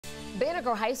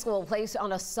Banneker High School placed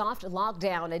on a soft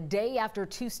lockdown a day after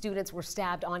two students were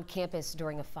stabbed on campus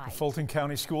during a fight. The Fulton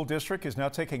County School District is now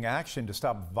taking action to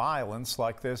stop violence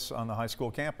like this on the high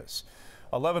school campus.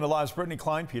 11 Alive's Brittany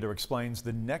Kleinpeter explains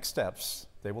the next steps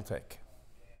they will take.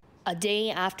 A day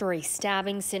after a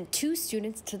stabbing sent two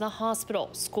students to the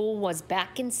hospital, school was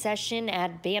back in session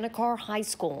at Banneker High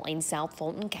School in South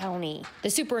Fulton County. The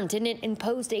superintendent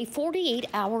imposed a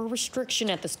 48-hour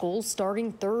restriction at the school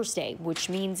starting Thursday, which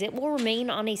means it will remain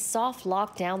on a soft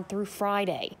lockdown through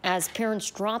Friday. As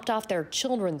parents dropped off their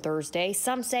children Thursday,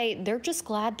 some say they're just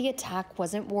glad the attack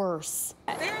wasn't worse.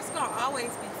 There's going to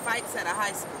always be fights at a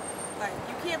high school. Like,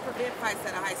 you can't prevent fights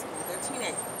at a high school. They're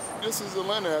teenagers. This is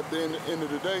Atlanta. At the end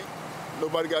of the day,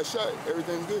 nobody got shot.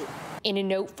 Everything's good. In a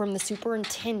note from the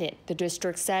superintendent, the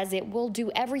district says it will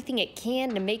do everything it can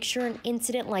to make sure an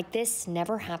incident like this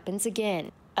never happens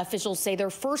again. Officials say their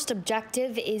first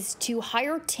objective is to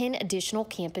hire 10 additional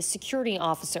campus security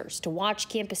officers to watch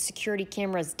campus security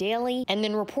cameras daily and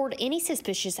then report any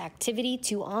suspicious activity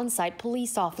to on-site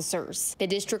police officers. The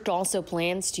district also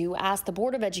plans to ask the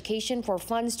Board of Education for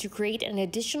funds to create an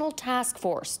additional task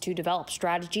force to develop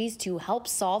strategies to help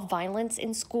solve violence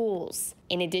in schools.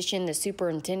 In addition, the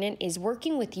superintendent is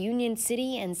working with Union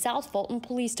City and South Fulton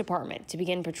Police Department to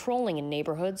begin patrolling in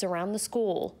neighborhoods around the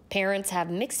school. Parents have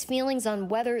mixed feelings on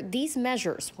whether these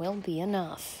measures will be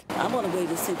enough. I'm going to wait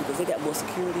and see because they got more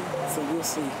security, so we'll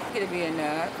see. It'll be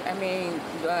enough. I mean,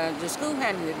 the school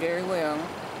handled it very well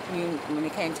when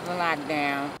it came to the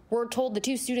lockdown. We're told the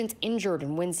two students injured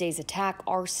in Wednesday's attack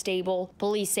are stable.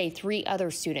 Police say 3 other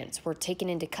students were taken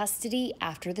into custody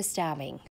after the stabbing.